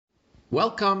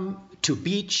Welcome to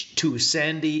Beach Too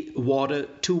Sandy, Water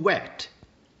Too Wet,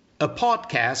 a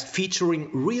podcast featuring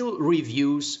real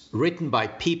reviews written by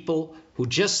people who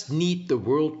just need the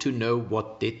world to know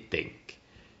what they think.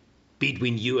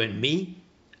 Between you and me,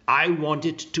 I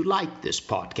wanted to like this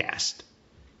podcast,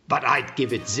 but I'd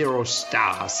give it 0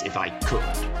 stars if I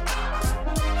could.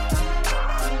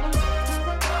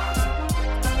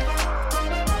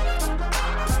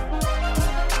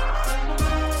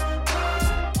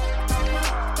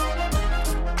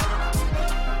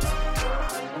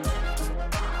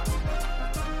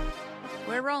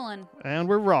 And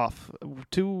we're off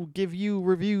to give you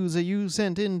reviews that you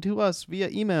sent in to us via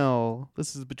email.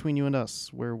 This is Between You and Us,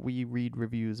 where we read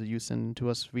reviews that you send to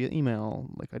us via email,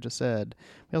 like I just said.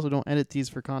 We also don't edit these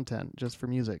for content, just for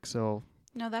music, so...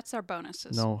 No, that's our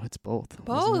bonuses. No, it's both.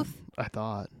 Both? I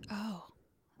thought. Oh,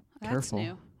 that's Careful.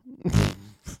 new.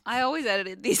 I always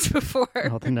edited these before.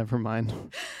 Oh, then never mind.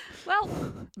 Well,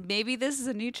 maybe this is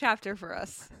a new chapter for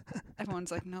us.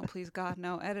 Everyone's like, no, please, God,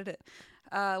 no, edit it.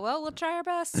 Well, we'll try our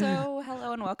best. So,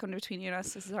 hello and welcome to Between You and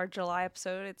Us. This is our July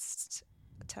episode. It's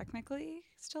technically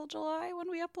still July when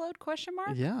we upload, ?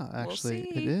 Yeah, actually,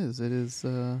 we'll see. it is. It is,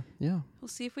 yeah. We'll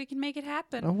see if we can make it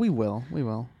happen. Oh, we will. We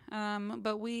will.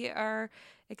 But we are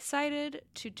excited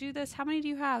to do this. How many do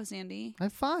you have, Zandy? I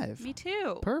have 5. Me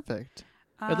too. Perfect.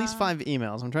 At least 5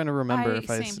 emails. I'm trying to remember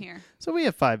Same here. So we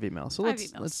have 5 emails. So 5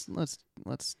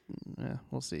 let's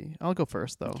we'll see. I'll go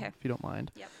first though, okay. if you don't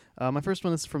mind. Yep. My first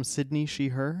one is from Sydney,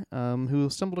 she/her, who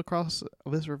stumbled across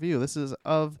this review. This is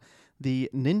of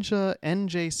the Ninja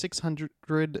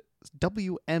NJ600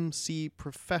 WMC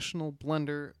Professional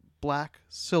Blender Black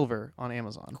Silver on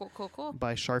Amazon. Cool.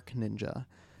 By Shark Ninja.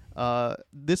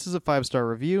 This is a 5-star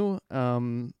review,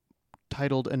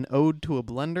 titled "An Ode to a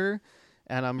Blender."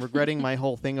 And I'm regretting my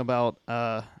whole thing about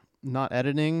not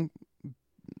editing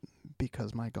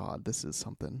because, my God, this is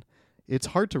something. It's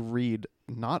hard to read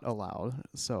not aloud,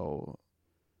 so...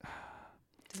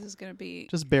 This is going to be...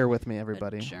 Just bear with me,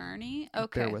 everybody. A journey?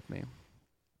 Okay. Bear with me.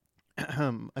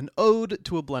 An ode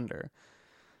to a blender.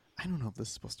 I don't know if this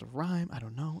is supposed to rhyme. I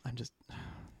don't know. I'm just...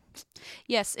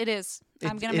 Yes, it is.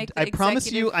 I'm going to make the I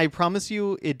promise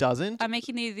you it doesn't. I'm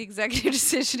making the executive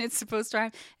decision. It's supposed to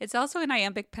rhyme. It's also an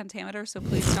iambic pentameter, so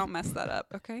please don't mess that up,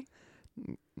 okay?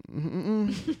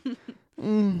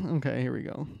 Okay, here we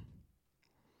go.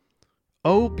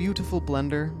 Oh, beautiful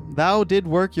blender, thou did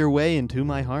work your way into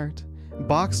my heart.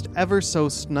 Boxed ever so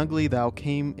snugly thou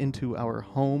came into our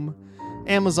home.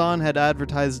 Amazon had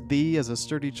advertised thee as a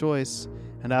sturdy choice,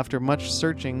 and after much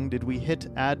searching did we hit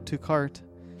add to cart.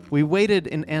 We waited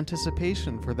in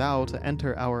anticipation for thou to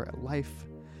enter our life.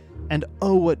 And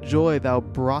oh, what joy thou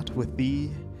brought with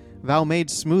thee! Thou made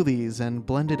smoothies and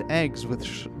blended eggs with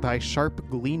thy sharp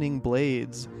gleaming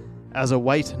blades. As a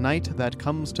white knight that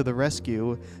comes to the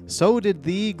rescue, so did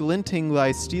thee glinting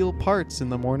thy steel parts in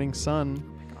the morning sun.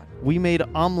 We made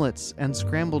omelets and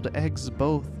scrambled eggs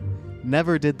both.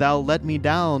 Never did thou let me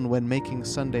down when making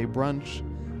Sunday brunch.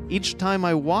 Each time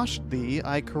I washed thee,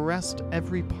 I caressed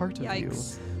every part of you.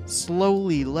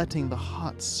 Slowly letting the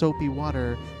hot, soapy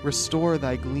water restore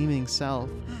thy gleaming self.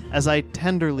 As I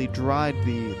tenderly dried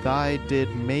thee, thy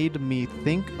did made me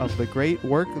think of the great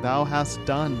work thou hast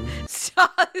done.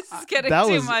 Stop, this is getting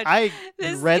too much. I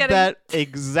read that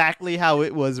exactly how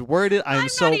it was worded. I'm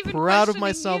so proud of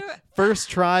myself. You. First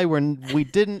try when we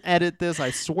didn't edit this,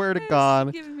 I swear to God.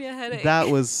 It's giving me a headache. That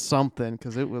was something,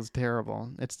 because it was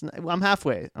terrible. I'm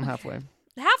halfway.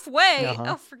 Halfway? Uh-huh.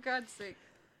 Oh, for God's sake.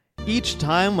 Each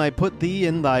time I put thee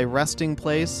in thy resting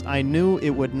place, I knew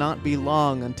it would not be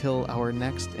long until our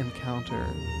next encounter.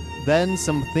 Then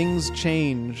some things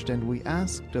changed, and we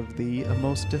asked of thee a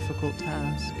most difficult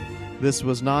task. This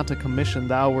was not a commission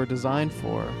thou were designed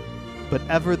for, but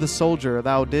ever the soldier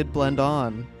thou did blend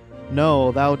on.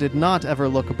 No, thou did not ever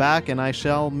look back, and I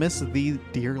shall miss thee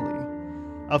dearly.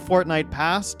 A fortnight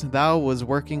passed, thou was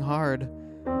working hard.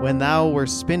 When thou were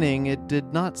spinning, it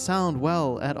did not sound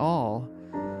well at all.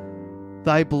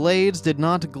 Thy blades did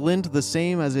not glint the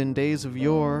same as in days of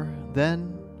yore.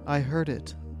 Then I heard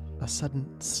it, a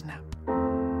sudden snap,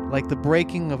 like the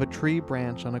breaking of a tree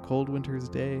branch on a cold winter's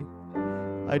day.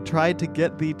 I tried to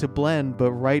get thee to blend,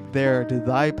 but right there did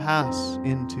thy pass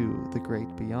into the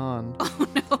great beyond. Oh,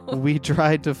 no. We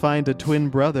tried to find a twin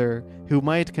brother who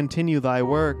might continue thy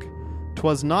work.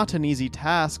 'Twas not an easy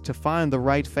task to find the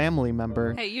right family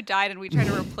member. Hey, you died and we tried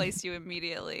to replace you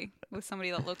immediately with somebody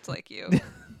that looked like you.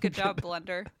 Good job,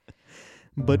 Blender.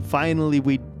 But finally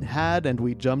we had, and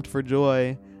we jumped for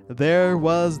joy. There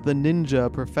was the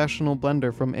Ninja Professional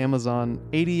Blender from Amazon.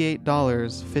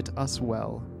 $88 fit us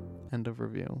well. End of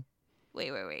review.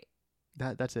 Wait.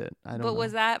 That's it. I don't But know.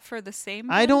 was that for the same?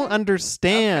 I don't blender?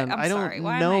 understand. Okay, I'm I don't sorry.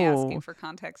 Why know. am I asking for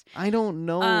context? I don't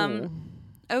know.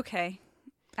 Okay.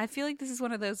 I feel like this is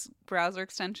one of those browser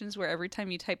extensions where every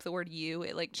time you type the word "you,"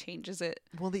 it like changes it.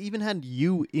 Well, they even had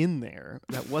you in there.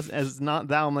 That wasn't as not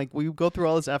that. I'm like, we go through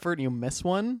all this effort and you miss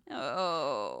one.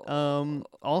 Oh.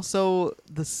 Also,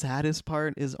 the saddest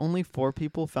part is only 4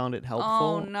 people found it helpful.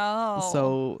 Oh no.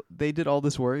 So they did all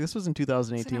this work. This was in So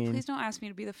 2018. now please don't ask me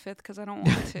to be the 5th because I don't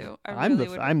want to. I really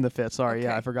would. I'm the 5th. Sorry, yeah,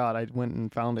 Okay. I forgot. I went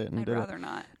and found it and I'd did rather it.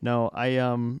 not. No,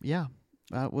 yeah,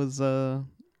 that was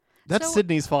that's So-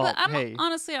 Sydney's fault. But Hey,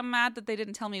 honestly, I'm mad that they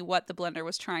didn't tell me what the blender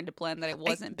was trying to blend. That it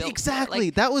wasn't built for.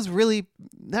 exactly. Like,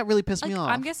 that really pissed me off.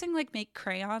 I'm guessing like make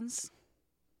crayons.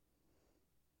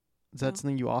 Is that No.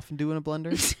 something you often do in a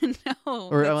blender? No,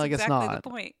 Or, that's I guess exactly not. the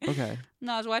point. Okay,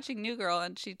 No, I was watching New Girl,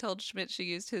 and she told Schmidt she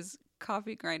used his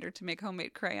coffee grinder to make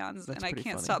homemade crayons, That's and I pretty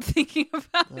can't funny. stop thinking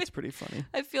about that's it. pretty funny.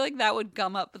 I feel like that would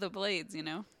gum up the blades, you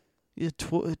know? Yeah,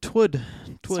 twould.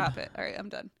 Stop it. All right, I'm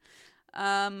done.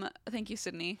 Thank you,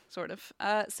 Sydney, sort of.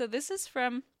 So this is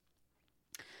from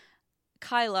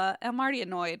Kyla. I'm already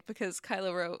annoyed because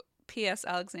Kyla wrote, P.S.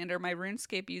 Alexander, my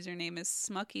RuneScape username is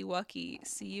Smucky Wucky.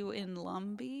 See you in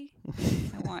Lumbee?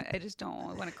 I just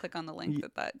don't want to click on the link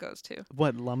that goes to.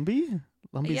 What, Lumbee?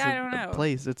 Lumbee's Yeah, I don't a know.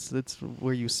 place. It's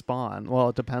where you spawn. Well,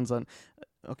 it depends on.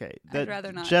 Okay, I'd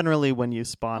rather not. Generally, when you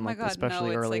spawn, Oh my like God, especially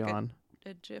no, it's early like on.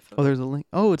 A GIF of Oh, there's a link.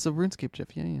 Oh, it's a RuneScape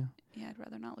GIF. Yeah. Yeah, I'd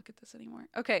rather not look at this anymore.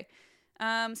 Okay.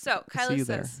 So Kyla you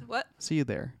says, there. what? See you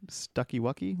there, Stucky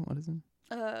Wucky. What is it?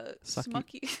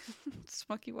 Smucky.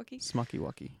 Smucky Wucky. Smucky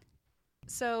Wucky.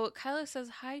 So Kyla says,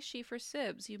 hi, Schieffer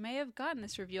Sibs. You may have gotten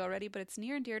this review already, but it's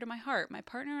near and dear to my heart. My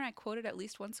partner and I quote it at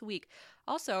least once a week.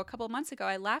 Also, a couple months ago,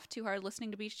 I laughed too hard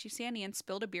listening to Beach Too Sandy and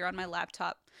spilled a beer on my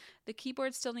laptop. The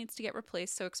keyboard still needs to get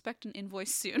replaced, so expect an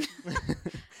invoice soon.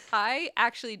 I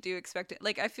actually do expect it.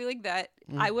 Like, I feel like that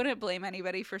I wouldn't blame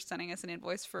anybody for sending us an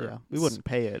invoice for... Yeah, we wouldn't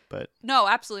pay it, but No,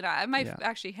 absolutely not. I might Yeah.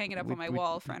 actually hang it up on my we'd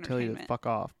wall for tell you to entertainment. fuck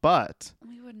off. But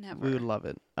We would never. we would love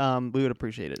it. We would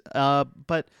appreciate it.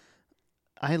 But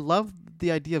I love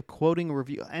the idea of quoting a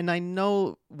review, and I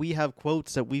know we have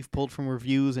quotes that we've pulled from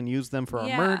reviews and used them for our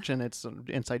Yeah. merch, and it's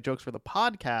inside jokes for the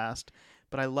podcast.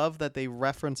 But I love that they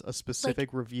reference a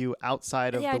specific review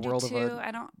outside of yeah, I the do world too. of a I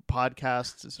don't...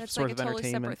 podcast That's sort like of a totally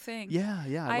entertainment. separate thing. Yeah,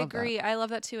 I I love that. agree. I love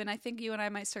that too. And I think you and I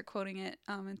might start quoting it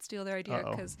and steal their idea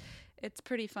Uh-oh. because it's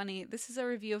pretty funny. This is a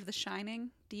review of The Shining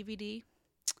DVD,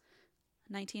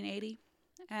 1980.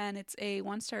 And it's a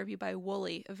 1-star review by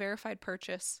Wooly, a verified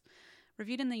purchase.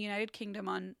 Reviewed in the United Kingdom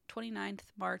on 29th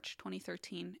March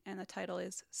 2013. And the title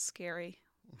is Scary.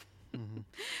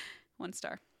 1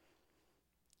 star.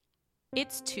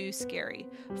 It's too scary.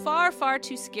 Far, far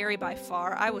too scary by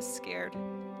far. I was scared.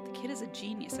 The kid is a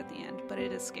genius at the end, but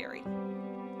it is scary.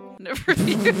 Never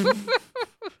review.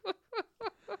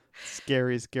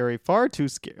 Scary. Far too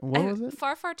scary. What was it?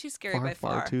 Far, far too scary by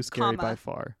far. Far too scary comma, by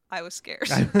far. I was scared.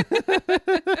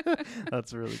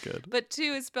 That's really good. But 2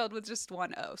 is spelled with just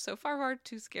 1 O. So far, far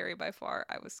too scary by far.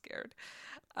 I was scared.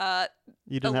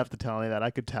 You didn't have to tell me that. I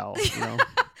could tell. You know.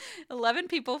 11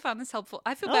 people found this helpful.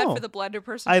 I feel bad Oh. for the blender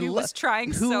person who was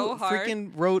trying who so hard.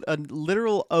 freaking wrote a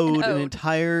literal ode, an ode.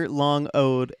 entire long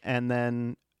ode, and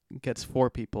then gets 4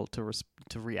 people to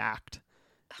react,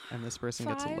 and this person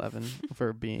gets 5? 11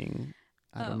 for being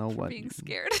I don't know for what. being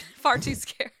scared. Far too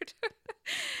scared.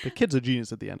 The kid's a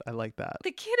genius at the end. I like that.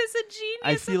 The kid is a genius.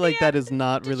 I at feel the like that end. is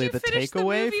not Did really you the finish the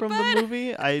takeaway movie, from bud? the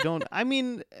movie. I don't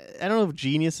know if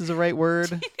genius is the right word.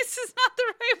 This is not the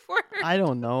right word. I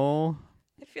don't know.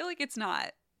 I feel like it's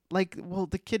not. Like, well,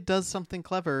 the kid does something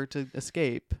clever to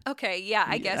escape. Okay, yeah,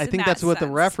 I guess. I in think that that's what the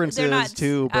sense. reference They're is, not,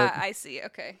 too, but- I see.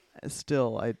 Okay.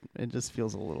 Still, it just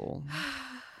feels a little.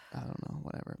 I don't know.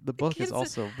 Whatever. The book is kid's a-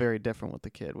 also very different with the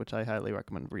kid, which I highly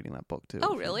recommend reading that book too.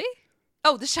 Oh, really?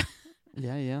 Oh, the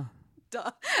Yeah.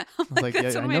 Duh. I was like,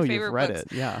 That's yeah, I one of my know you've favorite read books.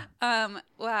 it. Yeah.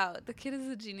 Wow, the kid is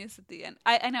a genius at the end.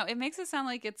 I know it makes it sound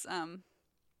like it's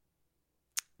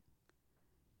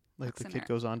Like the Listen, kid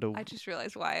goes on to. I just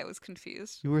realized why I was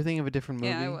confused. You were thinking of a different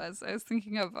movie. Yeah, I was. I was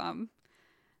thinking of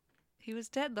he was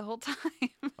dead the whole time.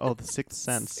 Oh, The Sixth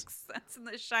Sense. Sixth Sense and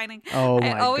The Shining. Oh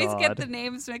my I always God. get the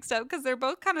names mixed up because they're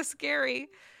both kind of scary.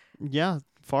 Yeah,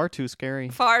 far too scary.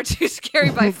 Far too scary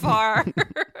by far.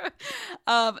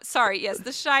 Sorry, yes,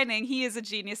 The Shining, he is a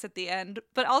genius at the end.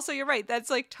 But also, you're right, that's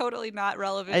like totally not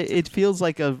relevant. to It feels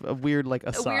like a weird a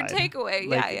aside. weird takeaway.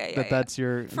 Like, Yeah. That's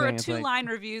your For a thing. It's like- 2-line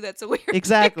review, that's a weird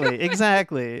Exactly, takeaway.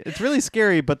 exactly. It's really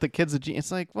scary, but the kid's a genius.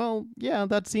 It's like, well, yeah,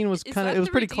 that scene was Is kind of. that It was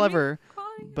the pretty redeeming clever,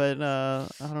 quality? but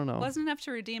I don't know. Wasn't enough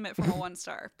to redeem it from a 1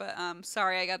 star. But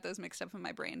sorry, I got those mixed up in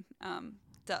my brain.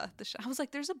 duh. I was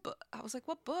like, there's a book. I was like,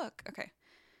 what book? Okay,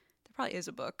 there probably is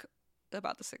a book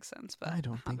about The Sixth Sense, but I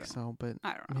don't think so, but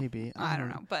I don't know. maybe. I don't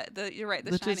know, but you're right.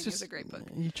 The Shining is a great book.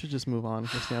 You should just move on,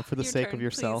 Christina, for the Your sake turn, of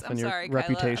yourself please. and I'm your sorry,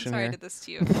 reputation Kyla. I'm sorry I here. did this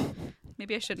to you.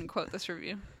 Maybe I shouldn't quote this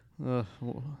review. We'll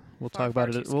Far, talk about far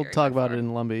it. too We'll scary, talk far, about it far. in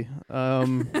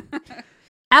Lumbee.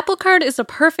 Apple Card is a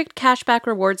perfect cashback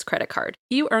rewards credit card.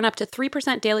 You earn up to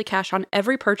 3% daily cash on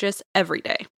every purchase every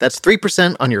day. That's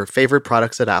 3% on your favorite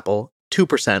products at Apple,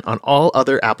 2% on all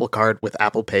other Apple Card with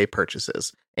Apple Pay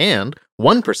purchases, and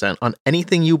 1% on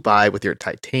anything you buy with your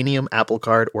titanium Apple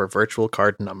Card or virtual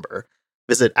card number.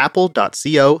 Visit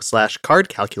apple.co/card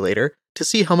calculator to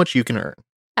see how much you can earn.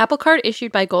 Apple Card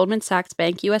issued by Goldman Sachs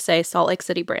Bank USA Salt Lake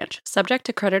City branch. Subject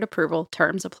to credit approval.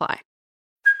 Terms apply.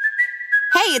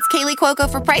 Hey, it's Kaylee Cuoco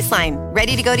for Priceline.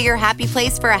 Ready to go to your happy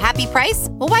place for a happy price?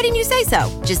 Well, why didn't you say so?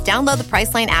 Just download the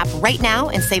Priceline app right now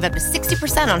and save up to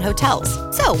 60% on hotels.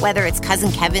 So whether it's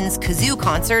Cousin Kevin's Kazoo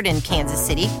Concert in Kansas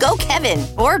City, go Kevin,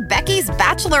 or Becky's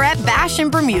Bachelorette Bash in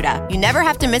Bermuda, you never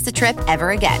have to miss a trip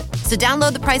ever again. So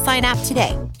download the Priceline app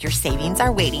today. Your savings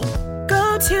are waiting.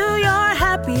 Go to your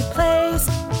happy place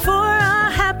for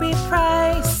a happy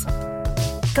price.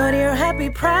 Go to your happy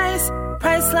price,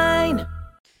 Priceline.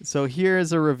 So here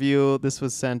is a review. This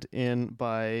was sent in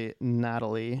by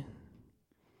Natalie.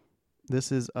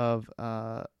 This is of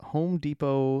Home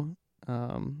Depot,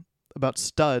 about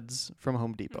studs from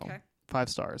Home Depot. Okay. 5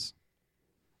 stars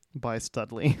by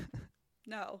Studley.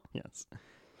 No. Yes.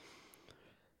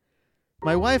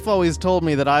 My wife always told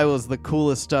me that I was the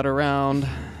coolest stud around,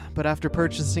 but after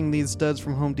purchasing these studs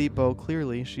from Home Depot,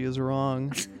 clearly she is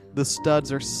wrong. The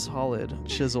studs are solid,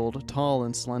 chiseled, tall,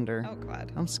 and slender. Oh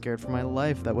God. I'm scared for my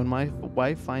life that when my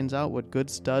wife finds out what good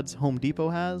studs Home Depot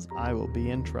has, I will be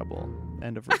in trouble.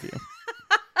 End of review.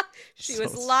 She So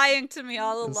was s- lying to me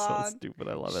all It's along. so stupid.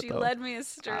 I love it, She though. led me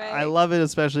astray. I love it,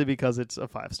 especially because it's a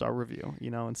 5-star review,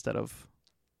 instead of...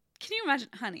 Can you imagine,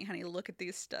 honey, look at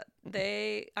these studs.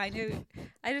 I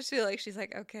just feel like she's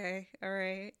like, okay, all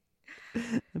right.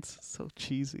 It's so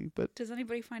cheesy, but Does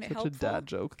anybody find it such helpful? a dad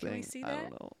joke Can thing. we see I that?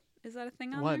 don't know. Is that a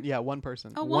thing on One, there? yeah, one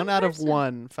person. Oh, one one out person. of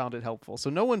one found it helpful. So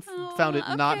no one found it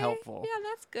not okay. helpful. Yeah,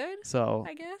 that's good. So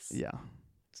I guess. yeah,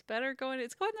 It's better going.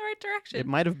 It's going the right direction. it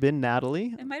might have been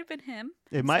Natalie. It might have been him.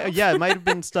 It might, himself. yeah, it might have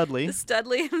been Studley. The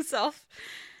Studley himself.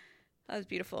 That was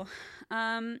beautiful.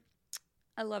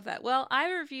 I love that. Well, I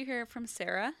have a review here from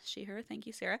Sarah. She, her. Thank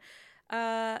you, Sarah.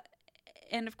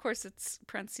 And of course, it's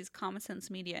parentheses Common Sense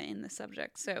Media in the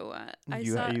subject. So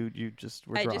You just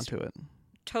were I drawn just- to it.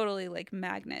 totally like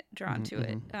magnet drawn to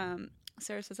it. mhm.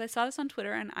 Sarah says, I saw this on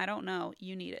Twitter and I don't know.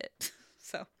 You need it.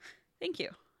 So thank you.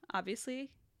 Obviously,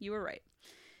 you were right.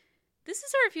 This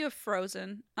is a review of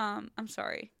Frozen. I'm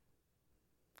sorry.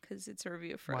 Because it's a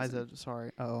review of Frozen. Why is that?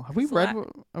 Sorry. Oh, have we It's read la-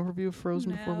 a review of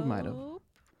Frozen before? We might have. Nope.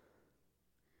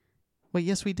 Wait,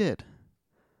 yes, we did.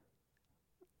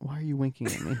 Why are you winking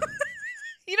at me?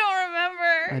 You don't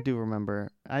remember. I do remember.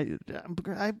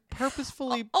 I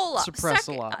purposefully Olaf. suppress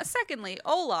a lot. Secondly,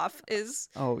 Olaf is.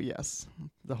 Oh yes,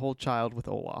 the whole child with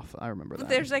Olaf. I remember that.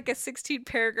 There's like a 16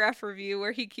 paragraph review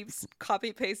where he keeps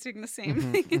copy pasting the same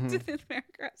thing into the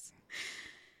paragraphs.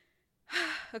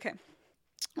 Okay.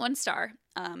 1 star.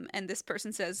 And this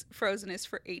person says Frozen is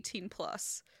for 18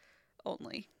 plus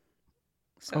only.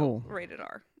 So Oh. rated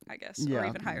R, I guess. Yeah. Or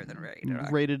even higher than rated R.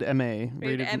 Rated MA.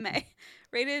 Rated MA.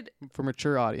 Rated for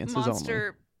mature audiences only.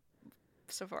 Monster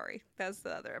Safari. That's the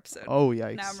other episode. Oh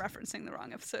yikes! Now I'm referencing the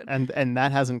wrong episode. And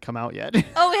that hasn't come out yet.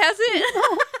 Oh, it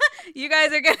hasn't? You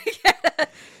guys are going to get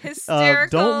a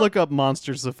hysterical. Don't look up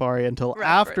Monster Safari until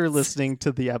after reference. listening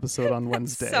to the episode on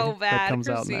Wednesday. So bad, that comes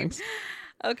out Christine. next.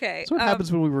 Okay. That's what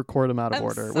happens when we record them out of I'm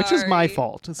order, which is my sorry.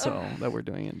 fault. So that we're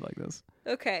doing it like this.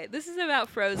 Okay. This is about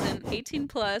Frozen, 18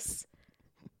 plus.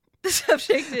 The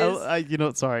subject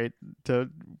is. Sorry to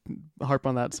harp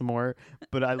on that some more,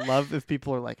 but I love if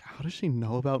people are like, "How does she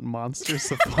know about Monster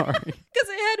Safari?" Because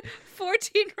it had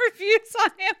 14 reviews on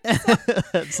Amazon.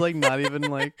 It's like not even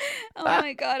like Oh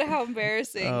my god, how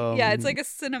embarrassing! Yeah, it's like a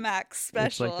Cinemax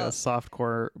special. it's like a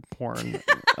softcore porn.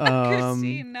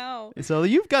 Christine, no, So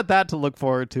you've got that to look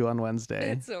forward to on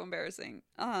Wednesday. it's so embarrassing.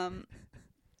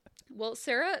 Well,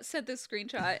 Sarah sent this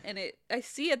screenshot, and I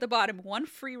see at the bottom 1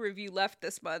 free review left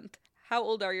this month. How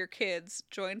old are your kids?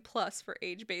 Join Plus for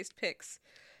age-based pics.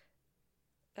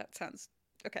 That sounds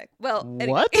okay. Well,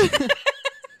 What? Sorry.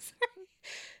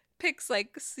 Pics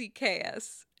like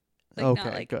CKS. Like Okay,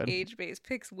 not like good. age-based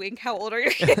pics. Wink. How old are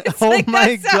your kids? Oh Like,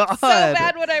 my that sounds So God.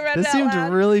 bad when I read This that seemed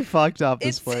loud. really fucked up.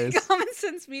 This It's place. Common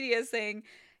Sense Media saying,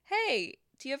 "Hey,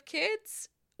 do you have kids?"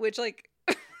 Which like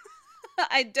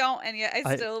I don't, and yet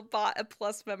I still bought a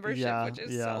Plus membership, Yeah, which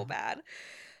is yeah. so bad.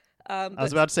 I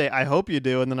was about to say, I hope you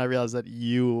do, and then I realized that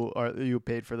you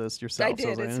paid for this yourself. I did. So I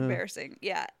was It's like, embarrassing.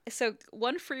 Yeah. So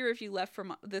one free review left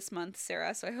from this month,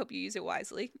 Sarah. So I hope you use it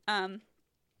wisely.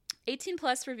 18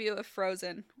 plus review of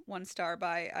Frozen, 1 star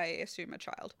by, I assume, a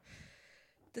child.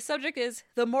 The subject is,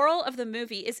 the moral of the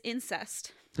movie is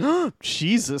incest.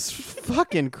 Jesus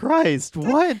fucking Christ!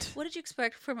 What? What did you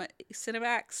expect from a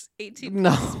Cinemax 18 No.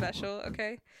 plus special?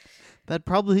 Okay. That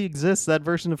probably exists. That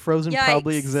version of Frozen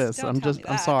probably Yikes. exists. Don't I'm tell just. me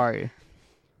I'm that. sorry.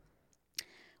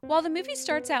 While the movie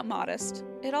starts out modest,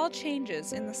 it all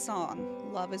changes in the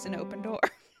song, Love is an Open Door.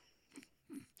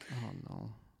 Oh no.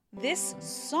 This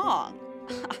song,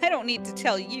 I don't need to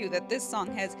tell you that this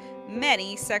song has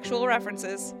many sexual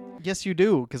references. Yes, you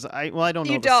do. Because I don't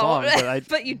know You the song, don't, but I.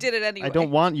 but you did it anyway. I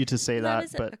don't want you to say Love that,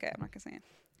 is but okay, I'm not gonna say it.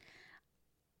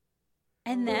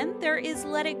 And then there is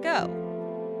Let It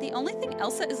Go. The only thing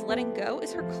Elsa is letting go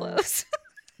is her clothes.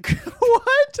 what?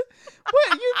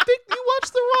 What? You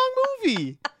watched the wrong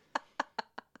movie.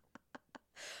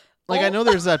 Like I know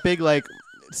there's that big like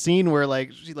scene where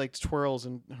like she like twirls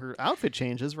and her outfit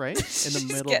changes, right? In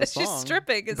the middle of the song. She's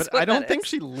stripping. Is But what I don't that think is.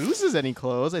 she loses any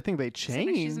clothes. I think they So maybe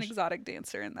change. she's an exotic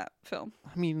dancer in that film.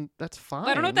 I mean, that's fine.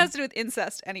 I don't know what that has to do with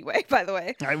incest anyway, by the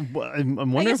way. I'm wondering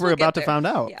guess if we're we'll about get to there. find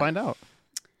out. Yeah. Find out.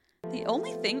 The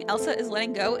only thing Elsa is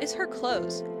letting go is her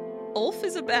clothes. Ulf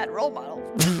is a bad role model.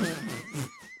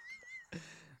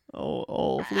 Oh,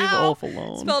 Ulf, leave Ow. Ulf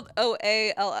alone. Spelled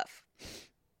O-A-L-F.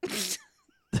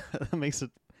 That makes it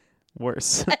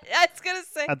worse. I was going to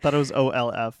say, I thought it was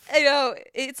OLF. I know,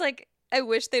 it's like, I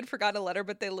wish they'd forgot a letter,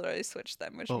 but they literally switched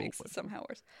them, which Oh, makes it but- somehow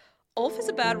worse. Ulf is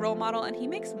a bad role model, and he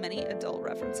makes many adult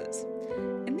references.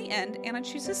 In the end, Anna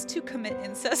chooses to commit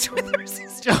incest with her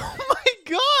sister. Oh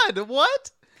my God!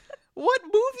 What? What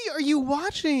movie are you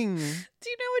watching? Do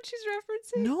you know what she's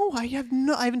referencing? No,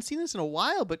 I haven't seen this in a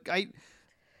while. But I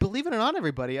believe it or not,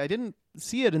 everybody, I didn't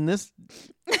see it in this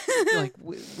like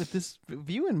with this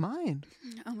view in mind.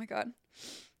 Oh my god.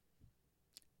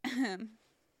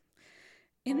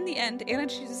 In the end, Anna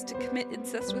chooses to commit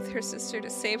incest with her sister to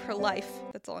save her life.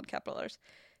 That's all in capital letters.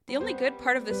 The only good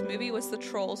part of this movie was the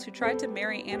trolls who tried to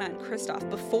marry Anna and Kristoff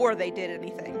before they did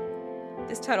anything.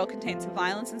 This title contains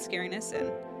violence and scariness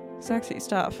and sexy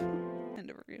stuff. End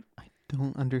of review. I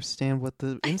don't understand what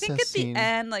the I incest think at scene. the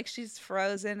end, like, she's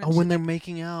frozen. And Oh, when they're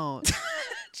making out.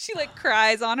 she like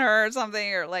cries on her or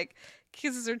something, or like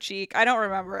kisses her cheek. I don't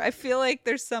remember. I feel like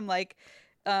there's some like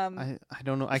I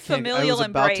don't know. I can't. I familial was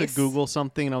about embrace. to Google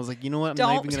something, and I was like, you know what? I'm not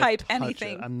don't even gonna type touch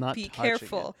anything. It. I'm not. Be touching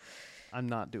careful. It. I'm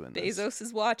not doing this. Bezos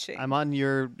is watching. I'm on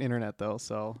your internet though,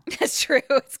 so That's true.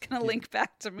 It's gonna link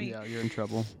back to me. yeah, you're in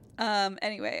trouble.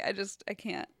 Anyway, I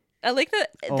can't. I like that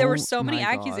there were Oh so many my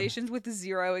God. accusations with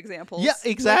 0 examples. Yeah,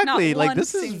 exactly. Like, Like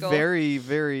this is single. very,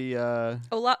 very.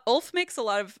 Ulf makes a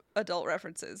lot of adult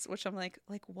references, which I'm like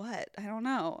what? I don't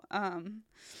know.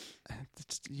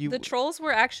 You. The trolls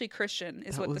were actually Christian,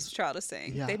 is That what was- this child is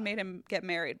saying. yeah. They made him get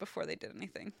married before they did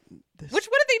anything. this- Which,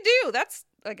 what did they do? That's,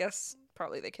 I guess,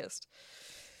 probably they kissed.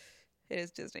 It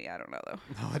is Disney. I don't know, though.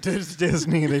 No, it is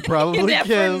Disney. They probably You never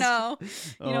kissed. know.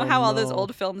 You know Oh, how all those no.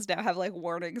 old films now have, like,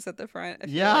 warnings at the front? I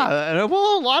feel Yeah, like-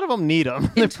 well, a lot of them need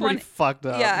them. They're 20 pretty fucked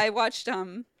up. Yeah, I watched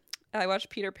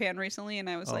Peter Pan recently, and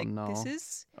I was Oh, like, no. this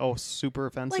is, Oh, super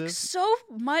offensive. like, so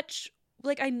much,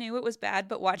 like, I knew it was bad,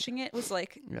 but watching it was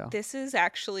like, Yeah. this is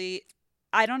actually,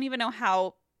 I don't even know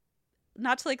how,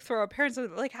 not to, like, throw our parents,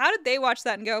 but, like, how did they watch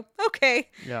that and go, okay,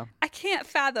 Yeah. I can't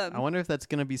fathom I wonder if that's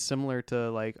gonna be similar to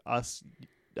like us.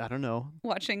 I don't know.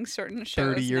 watching certain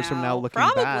shows 30 years from now looking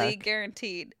Probably back.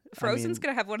 guaranteed. Frozen's mean,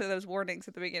 going to have one of those warnings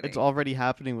at the beginning. It's already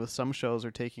happening with some shows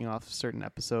are taking off certain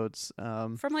episodes.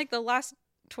 From, like, the last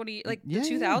 20, like, yeah, the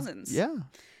 2000s. Yeah.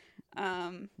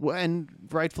 Well, and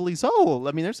rightfully so.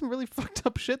 I mean, there's some really fucked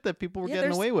up shit that people were getting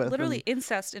there's away with. literally and-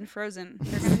 incest in Frozen.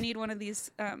 They're going to need one of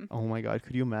these. oh my God!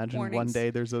 Could you imagine one warnings. day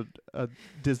there's a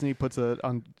Disney puts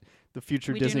on the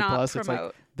future We do Disney not Plus. It's like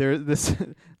promote.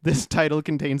 this title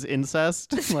contains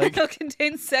incest. Like It'll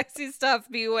contain sexy stuff.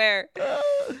 Beware.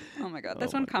 Oh my god,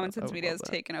 that's Oh when my Common God, I Sense would Media love has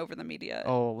that. taken over the media.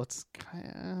 oh, let's.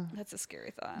 That's a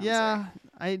scary thought. I'm Yeah,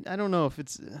 I don't know if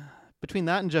it's between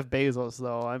that and Jeff Bezos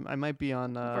though. I might be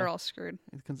on. sorry. We're all screwed.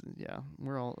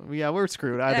 we're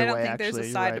screwed either I don't way. think Actually, there's a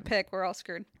you're side to right. pick. We're all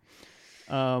screwed.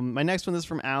 My next one is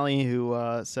from Allie, who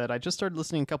said, I just started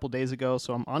listening a couple days ago,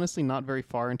 so I'm honestly not very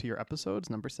far into your episodes,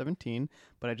 number 17,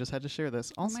 but I just had to share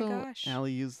this. Also, gosh.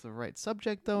 Allie used the right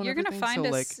subject, though. And You're gonna everything, find so,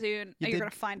 us like, soon. you You're did-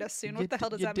 gonna find us soon. you What the hell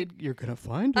did- does you that mean? did- You're going to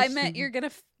find us I meant soon. you're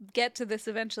gonna get to this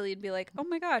eventually and be like, oh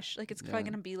my gosh, like it's probably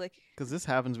gonna be like, Because this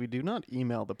happens, we do not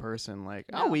email the person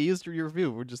like, No. oh, we used your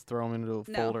review. We just throw them into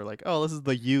a No. folder like, oh, this is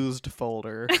the used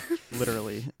folder,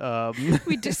 literally.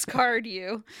 we discard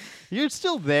you. You're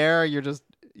still there. You're just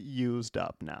used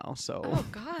up now. So Oh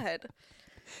God.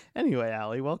 anyway,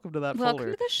 Allie, welcome to that Welcome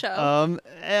folder. to the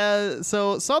show.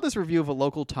 So saw this review of a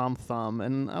local Tom Thumb,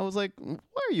 and I was like, why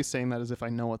are you saying that as if I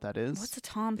know what that is? What's a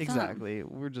Tom Thumb? Exactly.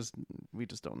 We just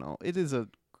don't know. It is a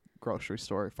grocery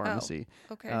store, pharmacy.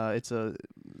 Okay. It's a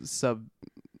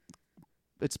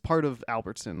it's part of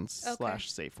Albertsons / Okay.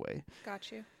 Safeway.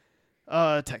 Got you.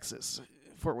 Texas.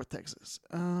 Fort Worth, Texas.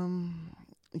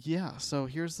 Yeah, so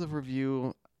here's the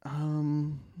review.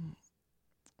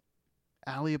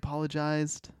 Allie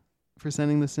apologized for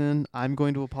sending this in. I'm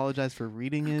going to apologize for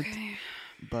reading it, Okay.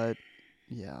 but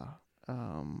yeah.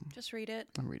 Just read it.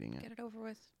 I'm reading it. Get it over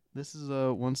with. This is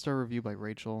a 1-star review by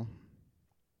Rachel.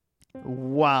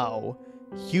 Wow.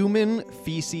 Human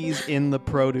feces in the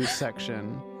produce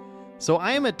section. So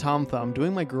I am at Tom Thumb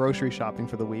doing my grocery shopping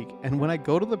for the week, and when I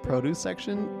go to the produce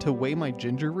section to weigh my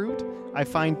ginger root, I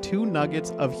find 2 nuggets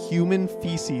of human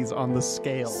feces on the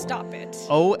scale. Stop it.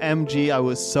 OMG, I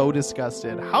was so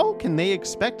disgusted. How can they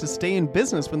expect to stay in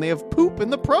business when they have poop in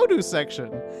the produce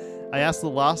section? I asked the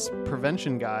loss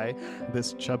prevention guy,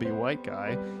 this chubby white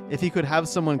guy, if he could have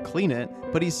someone clean it,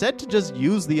 but he said to just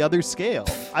use the other scale.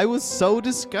 I was so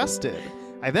disgusted.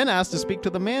 I then asked to speak to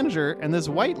the manager, and this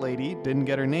white lady, didn't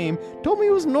get her name, told me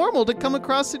it was normal to come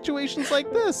across situations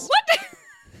like this. What?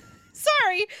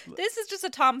 Sorry. This is just a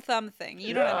Tom Thumb thing.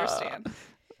 You don't understand.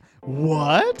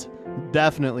 What?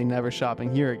 Definitely never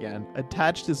shopping here again.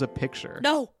 Attached is a picture.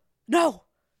 No,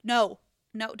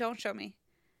 don't show me.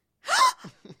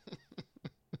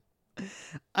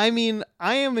 I mean,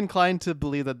 I am inclined to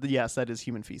believe that yes, that is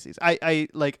human feces.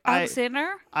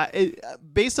 Alexander?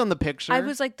 Based on the picture, I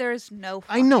was like, there's no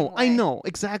I know, fucking way. I know,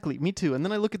 exactly. Me too. And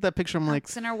then I look at that picture, I'm like,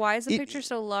 Alexander, why is the it- picture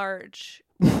so large?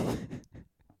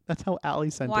 that's how Allie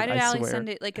sent Why it. did I Allie swear. send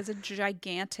it like as a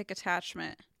gigantic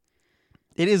attachment?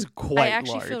 It is quite I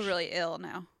actually large. feel really ill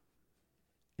now.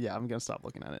 Yeah, I'm gonna stop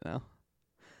looking at it now.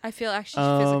 I feel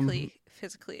actually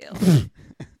physically ill.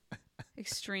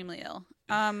 Extremely ill.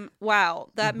 Wow,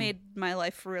 that made my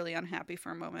life really unhappy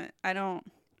for a moment. I don't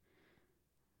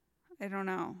know.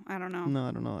 No, I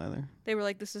don't know either. They were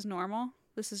like, this is normal?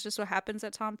 This is just what happens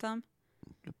at Tom Thumb?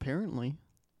 Apparently,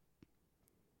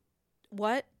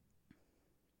 What?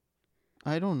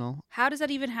 I don't know. How does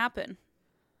that even happen?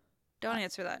 Don't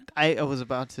answer that. I was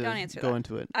about to Don't answer go that.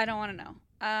 into it. I don't want to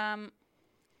know.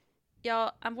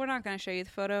 Y'all, we're not going to show you the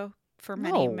photo for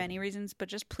many, No. many reasons, but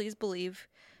just please believe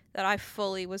that I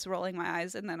fully was rolling my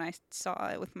eyes, and then I saw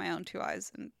it with my own 2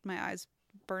 eyes, and my eyes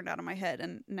burned out of my head,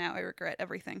 and now I regret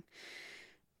everything.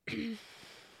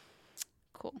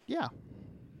 Cool. Yeah.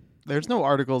 There's no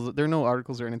articles. There are no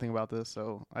articles or anything about this,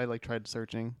 so I tried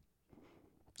searching.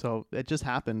 So it just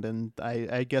happened, and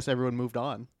I guess everyone moved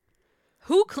on.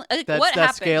 Who? That what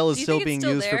happened? scale is Do you still think it's being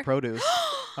still used there? for produce.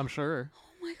 I'm sure.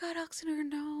 Oh my God, Alexander,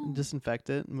 no! Disinfect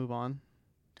it and move on.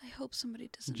 I hope somebody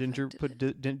doesn't. Put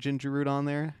ginger root on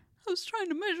there. I was trying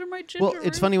to measure my ginger. Well,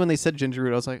 it's root. funny when they said ginger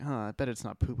root. I was like, I bet it's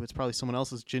not poop. It's probably someone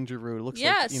else's ginger root. It looks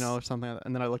Yes. like, or something. Like that.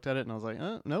 And then I looked at it and I was like,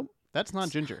 nope, that's not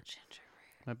It's ginger. not ginger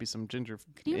root. Might be some ginger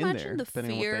Can you in imagine there, the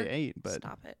depending fear? on what they ate. But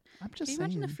Stop it. I'm Can just you saying.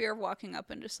 imagine the fear of walking up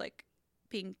and just like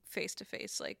being face to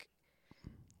face, like?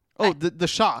 Oh, the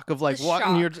shock of like The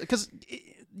walking your, shock. because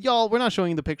y'all, we're not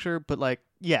showing you the picture, but like,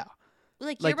 yeah,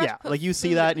 Like, like you're about yeah, to put like you see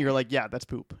food that in and you're there. like, yeah, that's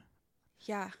poop.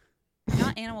 Yeah,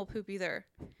 not animal poop either.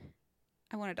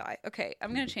 I want to die. Okay,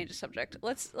 I'm gonna change the subject.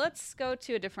 Let's go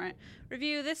to a different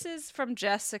review. This is from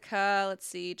Jessica. Let's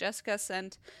see. Jessica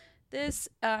sent this,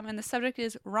 and the subject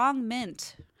is wrong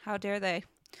mint. How dare they?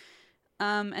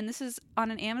 And this is on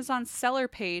an Amazon seller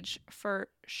page for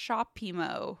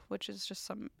Shopimo, which is just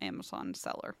some Amazon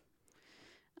seller.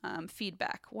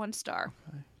 Feedback, 1 star.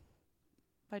 Okay.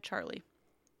 By Charlie.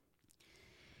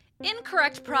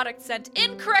 Incorrect product sent.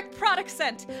 Incorrect product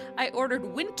sent. I ordered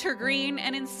wintergreen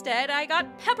and instead I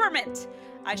got peppermint.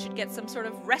 I should get some sort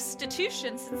of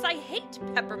restitution since I hate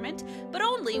peppermint, but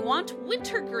only want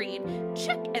wintergreen.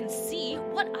 Check and see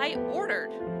what I ordered.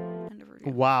 End of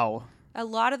review. Wow. A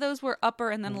lot of those were upper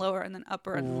and then lower and then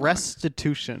upper and lower.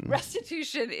 Restitution.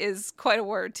 Restitution is quite a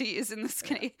word to use in this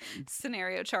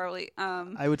scenario, Charlie.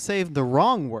 I would say the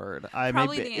wrong word.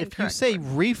 Probably the if you incorrect say word.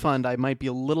 refund, I might be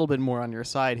a little bit more on your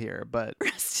side here. But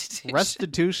Restitution.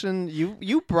 restitution,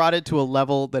 you brought it to a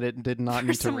level that it did not For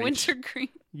need to some reach. wintergreen.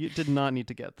 You did not need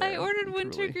to get there. I ordered truly.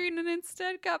 wintergreen and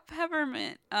instead got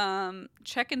peppermint.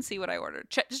 Check and see what I ordered.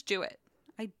 Just do it.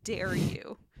 I dare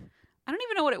you. I don't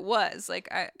even know what it was. Like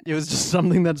It was just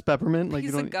something that's peppermint. Like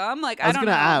piece you don't. of gum. Like I was don't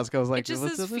gonna know. ask. I was like, it just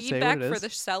let's says say feedback what it for is. the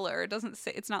seller. It doesn't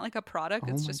say. It's not like a product.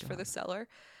 Oh It's my just for the God. seller.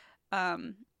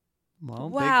 Well,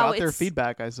 they Wow, got their it's-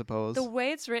 feedback, I suppose. The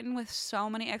way it's written with so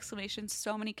many exclamations,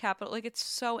 so many capital, like it's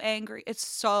so angry. It's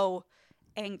so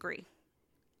angry.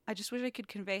 I just wish I could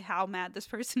convey how mad this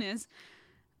person is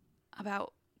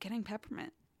about getting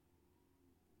peppermint.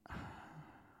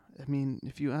 I mean,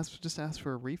 if you just ask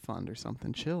for a refund or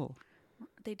something, chill.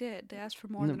 They did. They asked for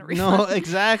more than a refund. No,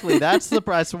 exactly. That's the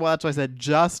price. Well, that's why I said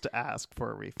just ask for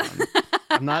a refund.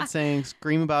 I'm not saying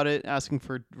scream about it, asking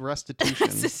for restitution.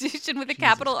 Restitution with a Jesus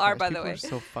capital R, Christ, by the people way. are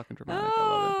so fucking dramatic. I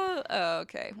love it. Oh,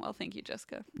 okay. Well, thank you,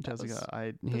 Jessica. That was Jessica, I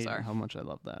hate bizarre. how much I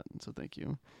love that. So thank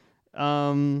you.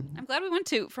 I'm glad we went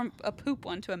from a poop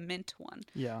one to a mint one,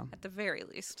 Yeah, at the very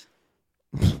least.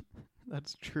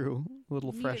 that's true. A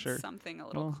little Needed fresher. something a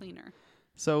little Well, cleaner.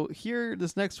 So here,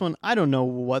 this next one, I don't know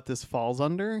what this falls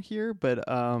under here, but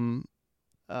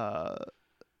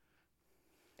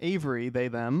Avery, they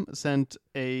them, sent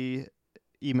a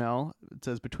email. It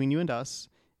says between you and us,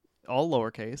 all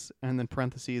lowercase, and then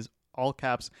parentheses, all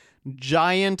caps,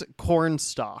 giant corn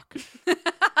stalk.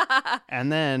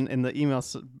 And then in the email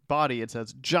body, it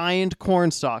says giant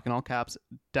corn stalk in all caps,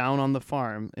 down on the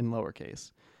farm in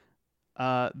lowercase.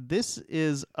 This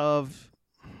is of.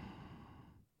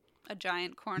 A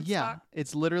giant corn Yeah, stalk.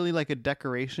 it's literally like a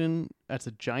decoration. That's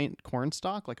a giant corn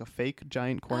stalk, like a fake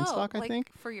giant corn stalk, I like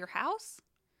think. for your house.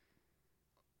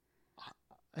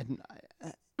 And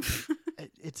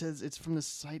it says it's from the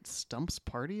site Stumps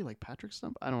Party, like Patrick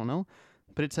Stump. I don't know.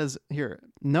 But it says here,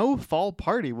 no fall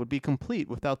party would be complete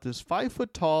without this 5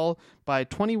 foot tall by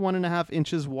 21.5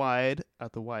 inches wide,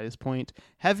 at the widest point,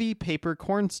 heavy paper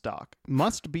corn stalk.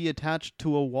 Must be attached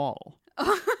to a wall.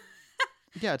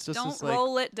 Yeah, it's just Don't this like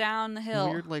roll it down the hill.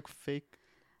 weird like fake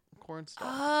corn stalk.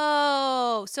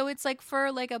 Oh, so it's like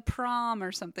for like a prom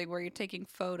or something where you're taking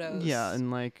photos. Yeah, in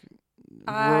like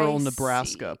I rural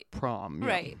Nebraska see. prom. Yeah.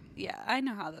 Right. Yeah, I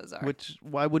know how those are. Which,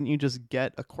 why wouldn't you just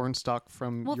get a corn stalk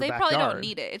from well, your they backyard? probably don't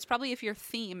need it. It's probably if your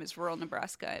theme is rural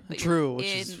Nebraska, but True, you're which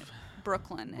in is-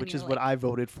 Brooklyn. and Which you're is what like, I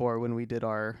voted for when we did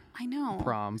our I know.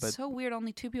 prom, but so weird.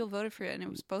 Only 2 people voted for it, and it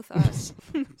was both us.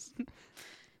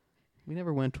 we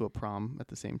never went to a prom at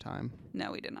the same time.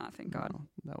 No, we did not. Thank God. No,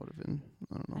 that would have been,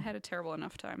 I don't I know. had a terrible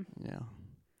enough time Yeah,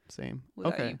 same.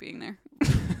 without okay, you being there.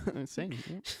 same.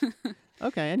 Yeah.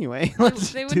 Okay, anyway, They,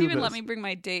 let's they wouldn't do even let this. me bring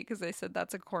my date because they said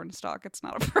that's a corn stalk. It's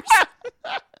not a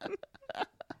person.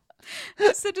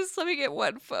 I said just let me get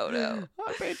one photo.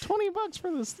 I paid $20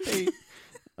 for this date.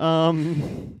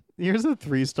 Here's a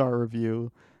 3-star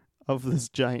review of this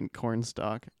giant corn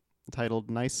stalk titled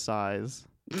 "Nice Size."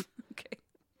 Okay.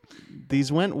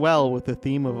 These went well with the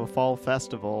theme of a fall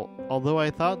festival, although I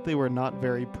thought they were not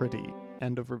very pretty.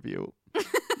 End of review.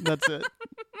 That's it.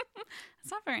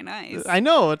 It's not very nice. I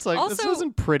know, it's like, this Also,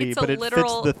 isn't pretty, it's a but it fits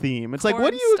literal the theme. It's like,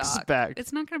 what do corn you stalk. expect?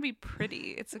 It's not going to be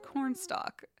pretty. It's a corn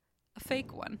stalk, a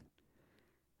fake one.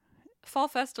 Fall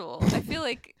festival. I feel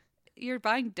like you're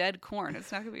buying dead corn.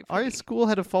 It's not going to be pretty. Our school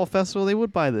had a fall festival. They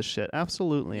would buy this shit.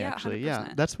 Absolutely, Yeah, actually. Yeah,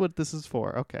 100%. that's what this is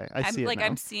for. Okay, I see it now.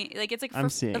 I'm seeing like it's like I'm for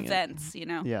seeing it. events, you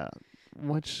know. Yeah,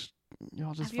 which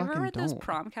y'all just Have you ever fucking read don't. those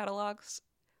prom catalogs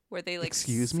where they like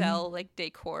Excuse me? sell like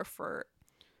decor for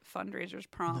fundraisers,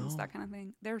 proms, No. that kind of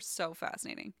thing? They're so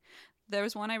fascinating. There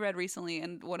was one I read recently,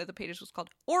 and one of the pages was called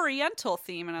Oriental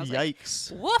Theme, and I was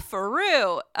Yikes. like,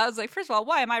 "Woofaroo!" I was like, first of all,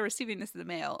 why am I receiving this in the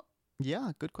mail?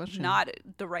 Yeah, good question. Not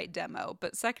the right demo,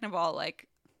 but second of all, like,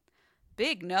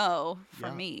 big no for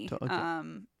Yeah, me.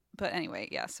 okay. But anyway,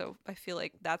 yeah. So I feel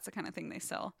like that's the kind of thing they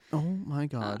sell. Oh my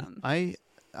god. I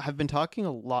have been talking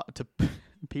a lot to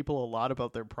people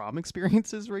about their prom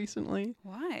experiences recently.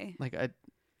 Why? Like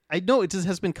I know it just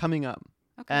has been coming up.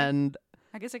 Okay. And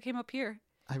I guess it came up here.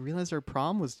 I realized our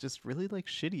prom was just really like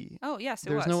shitty. Oh yes, it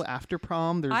There's was. no after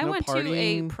prom. There's I no went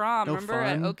partying. to a prom. no remember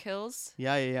fun. at Oak Hills?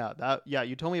 Yeah.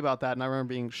 You told me about that, and I remember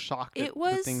being shocked at It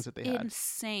was the things that they had.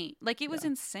 insane. Like it was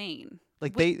insane.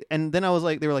 Like and then I was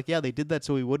like, they were like, yeah, they did that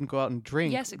so we wouldn't go out and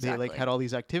drink. Yes, They exactly. like had all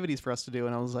these activities for us to do,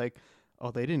 and I was like,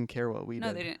 oh, they didn't care what we No,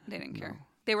 did. they didn't. They didn't care. No.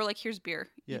 They were like, "Here's beer.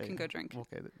 Yeah, you can go drink."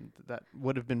 Okay, that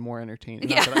would have been more entertaining.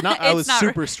 Yeah, I it's was not-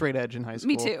 super straight edge in high school.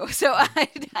 Me too. So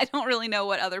I don't really know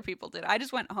what other people did. I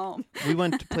just went home. We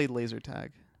went to play laser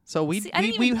tag. So we See, I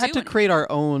didn't we even had do to create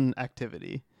our own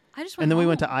activity. I just went. And then we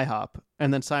went to home. IHOP.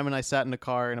 And then Simon and I sat in a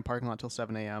car in a parking lot till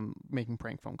 7 a.m. making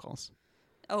prank phone calls.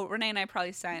 Oh, Renee and I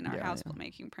probably sat in our Yeah, house yeah.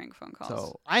 making prank phone calls.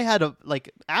 So I had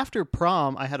after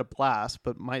prom, I had a blast,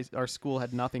 but our school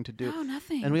had nothing to do. No,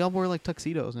 nothing. And we all wore like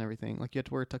tuxedos and everything. Like you had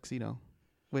to wear a tuxedo,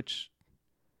 which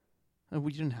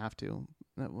we didn't have to.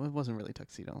 it wasn't really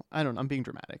tuxedo. I don't know. I'm being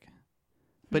dramatic.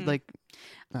 But like,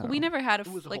 I don't We know. never had It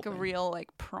was a like a whole thing. real like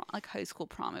prom, like high school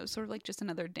prom. It was sort of like just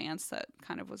another dance that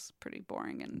kind of was pretty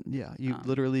boring and Yeah, you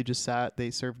literally just sat.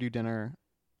 They served you dinner,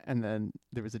 and then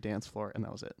there was a dance floor, and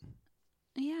that was it.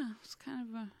 yeah, it's kind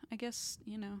of I guess,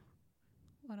 you know,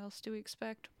 what else do we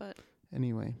expect? But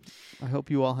Anyway, I hope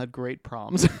you all had great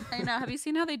proms. I know. Have you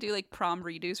seen how they do like prom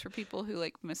redos for people who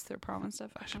like miss their prom and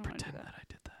stuff? I should kinda wanna do pretend that I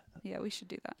did that. Yeah, we should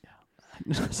do that.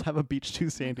 Just have a beach too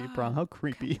sandy prom. How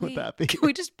creepy would that be? Can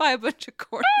we just buy a bunch of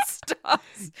corn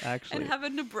stalks Actually, and have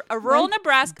a rural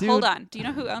Nebraska? Hold dude. on. Do you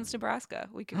know who owns Nebraska?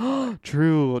 We could call her.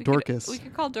 true. We Dorcas. we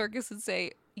could call Dorcas and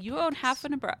say, you own half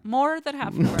of Nebraska, more than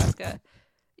half of Nebraska.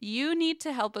 You need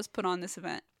to help us put on this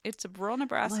event. It's a rural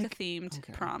Nebraska Like, themed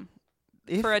okay. prom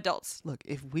If- for adults. Look,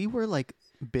 if we were like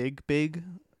big,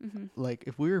 like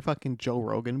if we were fucking Joe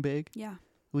Rogan big, Yeah.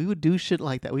 we would do shit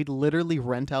like that. We'd literally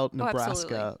rent out Oh, Nebraska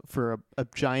absolutely. for a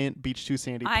giant beach too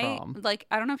sandy prom.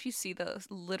 I don't know if you see the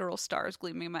literal stars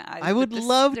gleaming in my eyes. I but would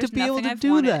love to there's be able nothing to I've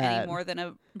do wanted that. any more than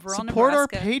a rural Support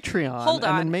Nebraska. our Patreon. Hold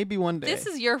And on. then maybe one day. This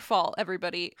is your fault,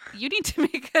 everybody. You need to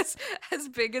make us as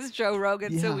big as Joe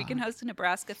Rogan so we Yeah. can host a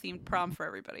Nebraska themed prom for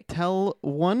everybody. Tell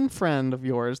one friend of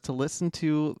yours to listen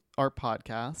to our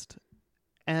podcast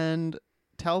and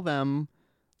tell them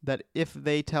that if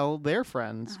they tell their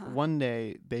friends, one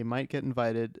day they might get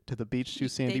invited to the Beach Too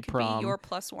Sandy they could prom. be your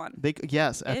plus one.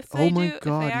 Yes. If oh they my do,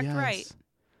 God, if they act yes. right,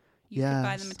 you could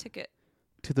buy them a Yes. ticket.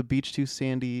 To the Beach Too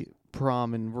Sandy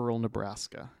prom in rural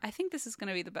Nebraska. I think this is going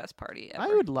to be the best party ever. I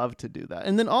would love to do that.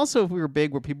 And then also if we were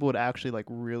big where people would actually like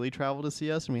really travel to see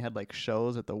us and we had like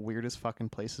shows at the weirdest fucking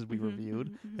places we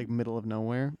reviewed, like middle of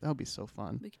nowhere. That would be so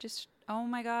fun. We could just. Oh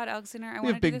my God, Alexander! I We want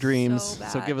have to do big this dreams, so,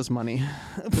 so bad. give us money.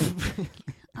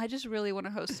 I just really want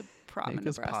to host a prom in Make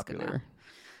us Nebraska popular.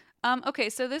 now. Okay,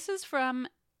 so this is from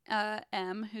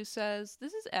M, who says,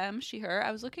 "This is M, she, her.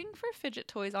 I was looking for fidget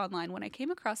toys online when I came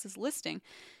across this listing,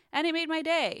 and it made my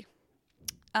day.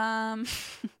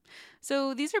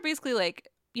 So these are basically like,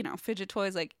 you know, fidget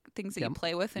toys, like things that you Yep.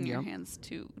 play with in your Yep. hands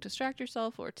to distract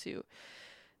yourself or to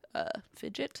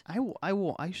fidget.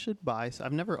 I should buy.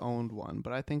 I've never owned one,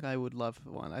 but I think I would love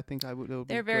one. I think I would. It would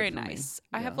be They're good very for me. nice.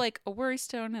 I have Yeah. like a worry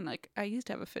stone and like I used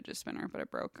to have a fidget spinner, but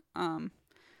it broke.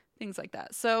 Things like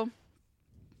that. So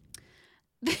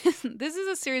this is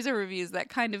a series of reviews that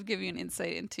kind of give you an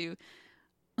insight into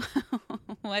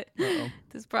what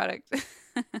this product,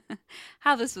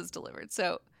 how this was delivered.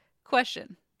 So,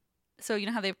 question. So you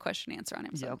know how they have question answer on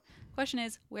Amazon. Yep. Question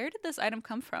is, where did this item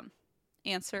come from?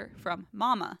 Answer from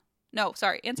Mama. No,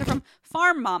 sorry. Answer from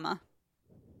Farm Mama.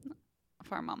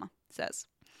 Farm Mama says,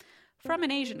 from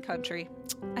an Asian country.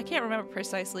 I can't remember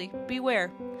precisely.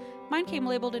 Beware. Mine came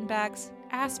labeled in bags,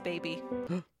 ass baby.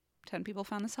 10 people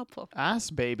found this helpful.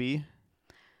 Ass Baby.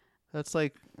 That's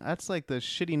like the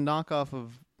shitty knockoff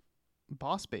of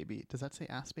Boss Baby. Does that say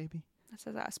Ass Baby? That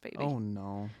says ass baby. Oh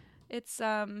no. It's,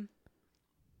 let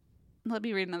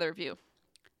me read another review.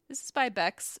 This is by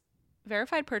Bex.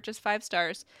 Verified purchase, 5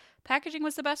 stars. Packaging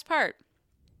was the best part.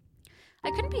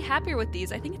 I couldn't be happier with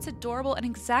these. I think it's adorable and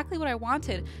exactly what I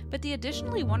wanted, but the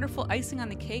additionally wonderful icing on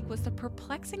the cake was the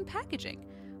perplexing packaging.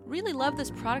 Really love this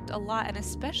product a lot, and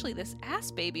especially this ass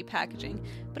baby packaging.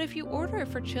 But if you order it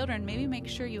for children, maybe make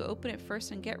sure you open it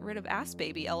first and get rid of ass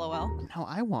baby, lol. No,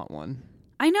 I want one.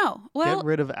 I know. Well, Get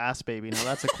rid of Ass Baby. Now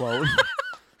that's a quote.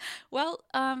 well,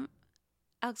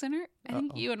 Alexander, I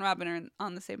think you and Robin are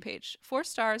on the same page. 4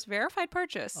 stars, verified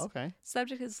purchase. Okay.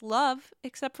 Subject is love,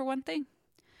 except for one thing.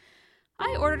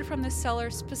 I ordered from this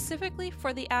seller specifically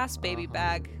for the ass baby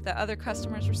bag that other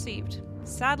customers received.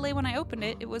 Sadly, when I opened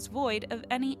it, it was void of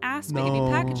any ass baby No.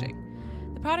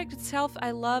 packaging. The product itself I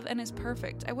love and is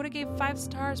perfect. I would have gave 5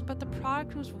 stars, but the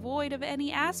product was void of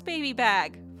any ass baby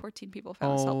bag. 14 people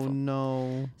found this Oh helpful.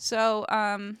 no. So,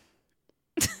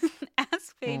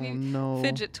 ass baby Oh no.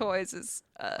 fidget toys is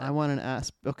I want an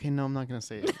ass. Okay, no, I'm not gonna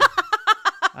say it.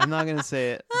 I'm not gonna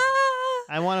say it.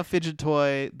 I want a fidget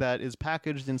toy that is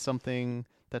packaged in something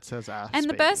that says ass. And the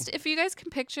baby. best, if you guys can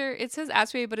picture, it says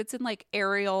ass baby, but it's in like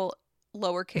Arial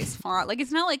lowercase font. Like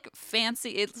it's not like fancy.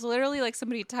 It's literally like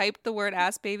somebody typed the word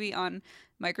ass baby on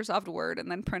Microsoft Word and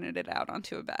then printed it out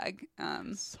onto a bag.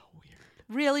 So weird.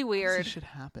 Really How does weird. this shit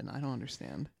happen? I don't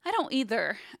understand. I don't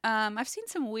either. I've seen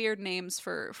some weird names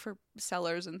for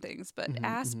sellers and things, but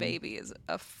ass baby is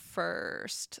a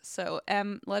first. So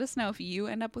let us know if you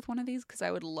end up with one of these because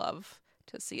I would love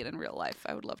to see it in real life.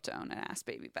 I would love to own an ass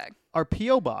baby bag. Our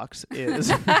P.O. box is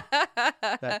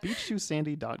at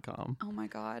beach2sandy.com. Oh my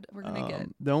God, we're gonna get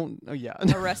Don't. Oh yeah.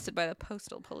 arrested by the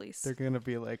postal police. They're gonna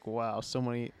be like, wow, so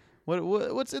many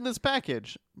What's in this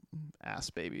package? Ass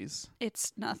babies.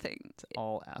 It's nothing. It's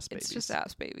all ass babies. It's just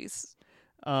ass babies.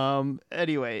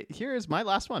 Anyway, here's my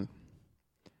last one.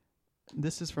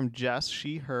 This is from Jess,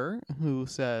 she, her, who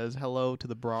says, hello to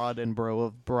the broad and bro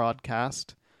of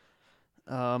broadcast.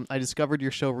 I discovered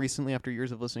your show recently after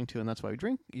years of listening to And That's Why We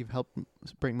Drink. You've helped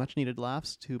bring much needed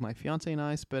laughs to my fiance and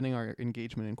I spending our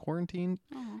engagement in quarantine.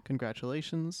 Aww.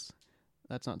 Congratulations.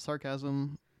 That's not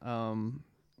sarcasm.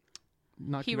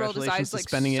 Not He rolled his congratulations eyes, to like,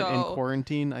 spending it in so-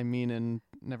 quarantine. I mean,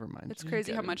 never mind. It's You crazy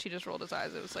get how it. much he just rolled his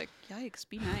eyes. It was like, yikes,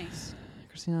 be nice.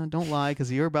 Christina, don't lie, because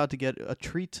you're about to get a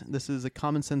treat. This is a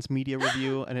Common Sense Media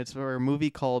review, and it's for a movie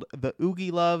called The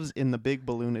Oogie Loves in the Big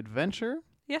Balloon Adventure.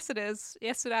 Yes, it is.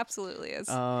 Yes, it absolutely is.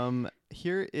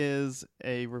 Here is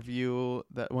a review,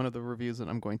 one of the reviews that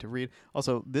I'm going to read.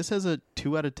 Also, this has a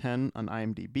 2 out of 10 on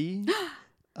IMDb.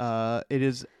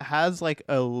 It has like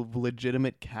a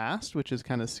legitimate cast, which is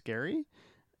kind of scary.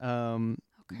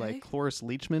 Like Cloris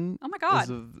Leachman Oh my God. is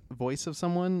the voice of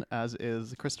someone, as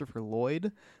is Christopher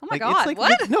Lloyd. Oh my Like, God, it's like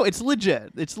what? No, it's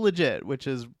legit. It's legit, which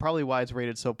is probably why it's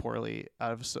rated so poorly.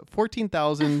 Out of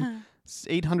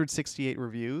 14,868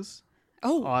 reviews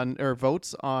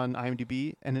votes on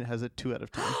IMDb, and it has a 2 out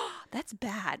of 10. That's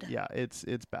bad. Yeah, it's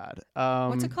bad.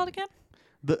 What's it called again?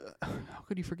 How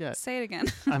could you forget? Say it again.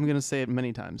 I'm gonna say it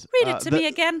many times. Read it to me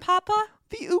again, Papa.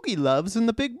 The Oogie Loves in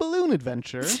the Big Balloon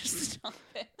Adventure. Stop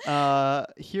it.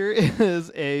 Here is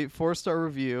a 4-star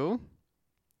review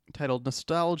titled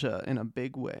Nostalgia in a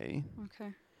Big Way.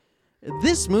 Okay.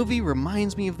 This movie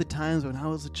reminds me of the times when I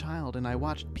was a child and I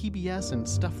watched PBS and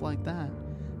stuff like that.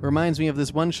 Reminds me of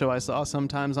this one show I saw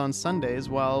sometimes on Sundays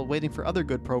while waiting for other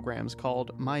good programs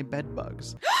called My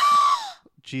Bedbugs.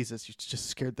 Jesus, you just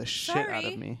scared the shit out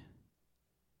of me.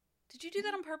 Did you do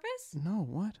that on purpose? No,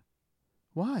 what?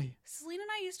 Why? Selena and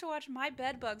I used to watch My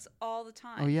Bedbugs all the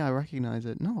time. Oh, yeah, I recognize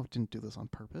it. No, I didn't do this on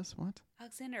purpose. What?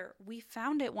 Alexander, we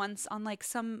found it once on like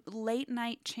some late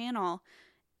night channel,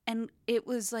 and it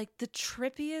was like the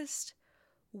trippiest,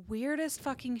 weirdest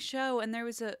fucking show. And there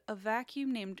was a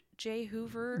vacuum named J. Edgar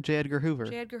Hoover. J.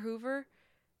 Edgar Hoover.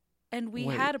 And we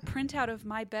Wait. had a printout of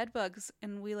My Bedbugs,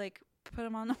 and we like put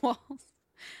them on the walls.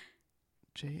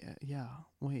 Yeah,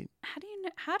 wait.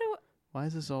 Why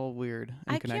is this all weird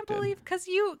and I connected? can't believe, because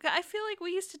I feel like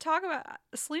we used to talk about,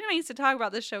 Selena and I used to talk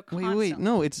about this show constantly. Wait,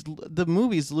 no, the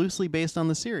movie's loosely based on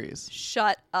the series.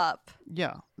 Shut up.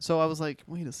 Yeah, so I was like,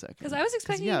 wait a second. Because I was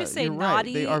expecting you to say you're naughty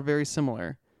right. They are very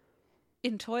similar.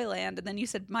 in Toyland, and then you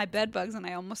said My Bedbugs, and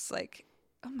I almost like,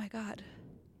 oh my God.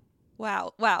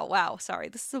 Wow. Sorry,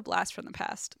 this is a blast from the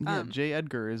past. Yeah, J.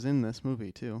 Edgar is in this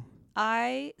movie, too.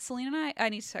 Selena and I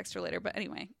need to text her later, but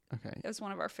anyway. Okay. It was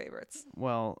one of our favorites.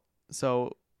 Well,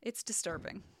 so... It's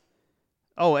disturbing.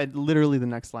 Oh, and literally the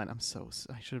next line. I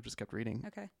should have just kept reading.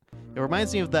 Okay. It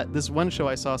reminds me of this one show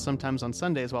I saw sometimes on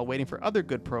Sundays while waiting for other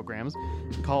good programs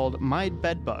called My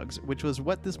Bedbugs, which was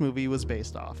what this movie was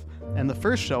based off, and the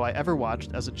first show I ever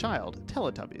watched as a child,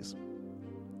 Teletubbies.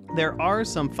 There are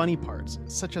some funny parts,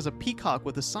 such as a peacock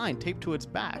with a sign taped to its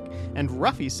back, and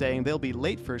Ruffy saying they'll be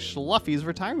late for Schluffy's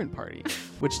retirement party,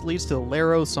 which leads to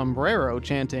Lero Sombrero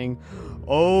chanting,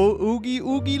 "Oh, Oogie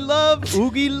Love,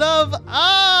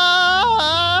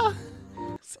 ah!"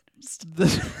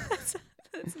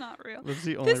 That's not real. That's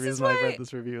the only This is reason I why- read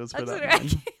this review is for that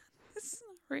Alexander, line. This is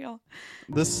not real.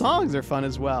 The songs are fun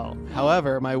as well.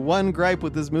 However, my one gripe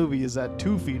with this movie is that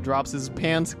Toofy drops his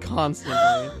pants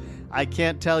constantly. I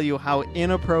can't tell you how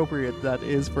inappropriate that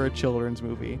is for a children's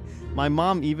movie. My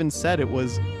mom even said it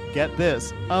was, get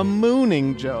this, a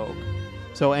mooning joke.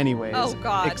 So anyways, Oh,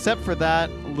 God. except for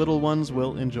that, little ones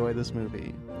will enjoy this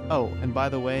movie. Oh, and by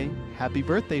the way, happy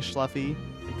birthday, Schluffy,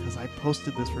 because I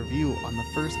posted this review on the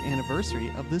first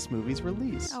anniversary of this movie's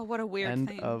release. Oh, what a weird End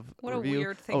thing. of What review. a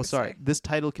weird thing Oh, to sorry. say. This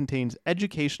title contains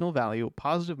educational value,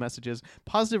 positive messages,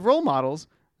 positive role models,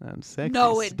 and sexy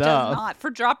No, it stuff. does not. For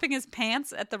dropping his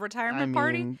pants at the retirement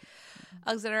party? mean,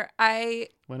 Alexander,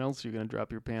 when else are you going to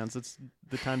drop your pants? It's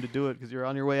the time to do it because you're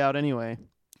on your way out anyway.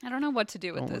 I don't know what to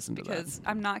do with Don't this listen to that. because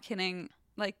I'm not kidding.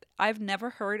 Like, I've never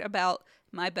heard about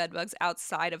My Bedbugs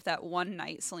outside of that one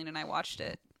night Selena and I watched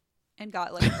it and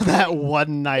got like That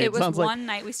one night. It was sounds one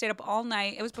night. We stayed up all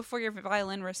night. It was before your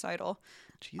violin recital.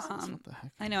 Jesus, what the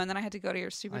heck? I know, and then I had to go to your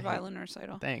stupid violin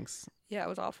recital. Thanks. Yeah, it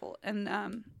was awful.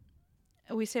 And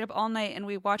we stayed up all night and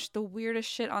we watched the weirdest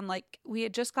shit on, like, we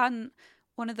had just gotten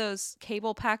one of those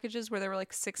cable packages where there were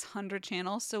like 600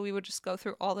 channels. So we would just go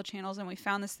through all the channels and we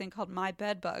found this thing called My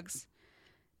Bedbugs.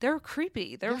 They were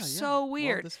creepy. They were so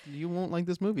weird. Well, you won't like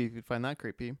this movie if you find that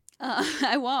creepy.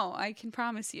 I won't. I can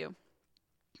promise you.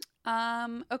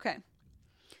 Okay.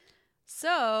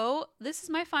 So this is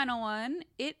my final one.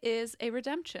 It is a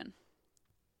redemption.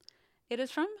 It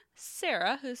is from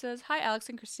Sarah, who says, "Hi, Alex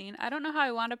and Christine. I don't know how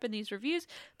I wound up in these reviews,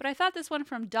 but I thought this one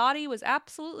from Dottie was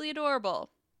absolutely adorable."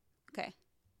 Okay.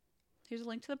 Here's a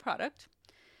link to the product.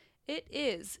 It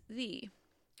is the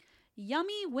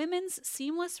Yummy Women's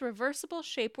Seamless Reversible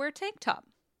Shapewear Tank Top.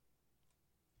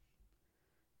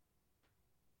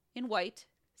 In white,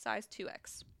 size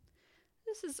 2X.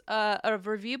 This is a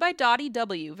review by Dottie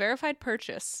W. Verified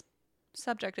purchase.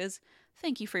 Subject is,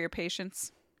 "Thank you for your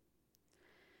patience."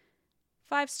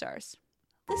 5 stars.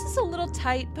 This is a little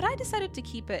tight, but I decided to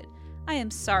keep it. I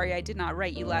am sorry I did not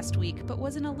write you last week, but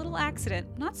was in a little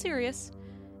accident, not serious,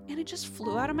 and it just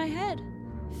flew out of my head.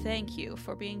 Thank you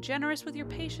for being generous with your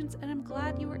patience, and I'm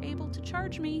glad you were able to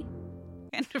charge me.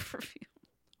 End of review.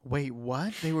 Wait,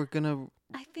 what? They were gonna...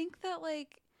 I think that,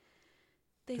 like,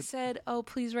 they said, "Oh,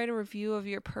 please write a review of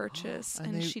your purchase,"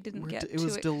 and she didn't get to it. It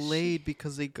was delayed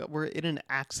because they were in an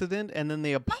accident, and then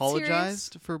they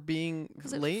apologized for being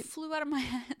late. It flew out of my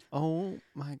head. Oh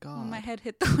my god! When my head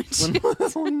hit the windshield.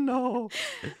 Oh no!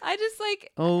 I just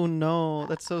like. Oh no!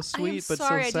 That's so sweet, but so sad.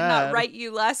 Sorry, I did not write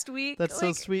you last week. That's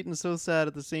so sweet and so sad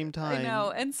at the same time. I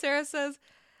know. And Sarah says,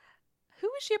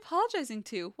 "Who is she apologizing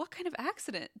to? What kind of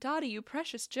accident? Dottie, you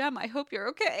precious gem. I hope you're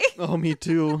okay." Oh, me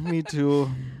too. Me too.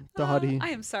 Dottie.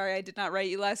 I am sorry I did not write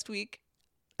you last week.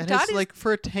 And it's like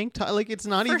for a tank top. Like it's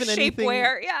not even anything.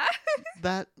 Shapewear, yeah.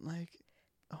 That like,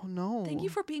 oh no. Thank you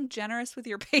for being generous with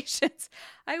your patience.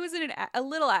 I was in a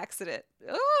little accident.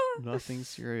 Oh. Nothing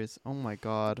serious. Oh my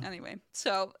god. Anyway,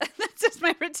 so that's just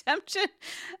my redemption.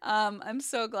 I'm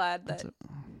so glad that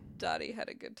Dottie had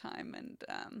a good time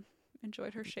and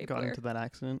enjoyed her shapewear. Got into that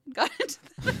accident. Got into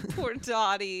that. Poor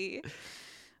Dottie.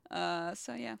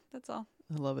 So yeah, that's all.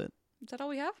 I love it. Is that all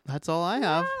we have? That's all I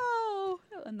have. Wow.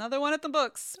 Another one at the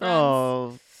books. Friends.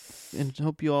 Oh, and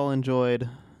hope you all enjoyed.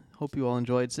 Hope you all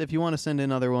enjoyed. So if you want to send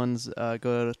in other ones,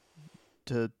 go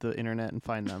to the internet and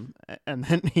find them, and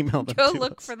then email them. Go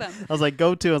look for them. I was like,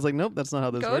 go to. I was like, nope, that's not how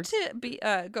this works.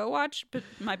 Go watch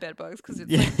My Bed Bugs because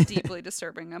it's like deeply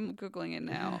disturbing. I'm googling it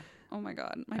now. Oh my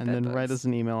god, and then write us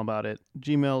an email about it.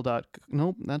 Gmail.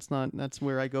 Nope, that's not. That's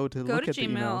where I go to look at the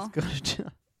emails. Go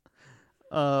to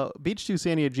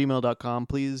beach2sandy@gmail.com.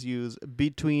 Please use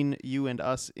between you and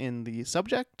us in the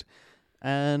subject,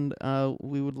 and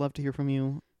we would love to hear from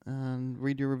you and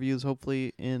read your reviews.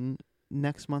 Hopefully in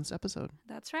next month's episode.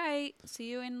 That's right. See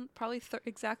you in probably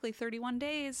exactly 31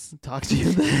 days. Talk to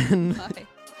you then. Bye.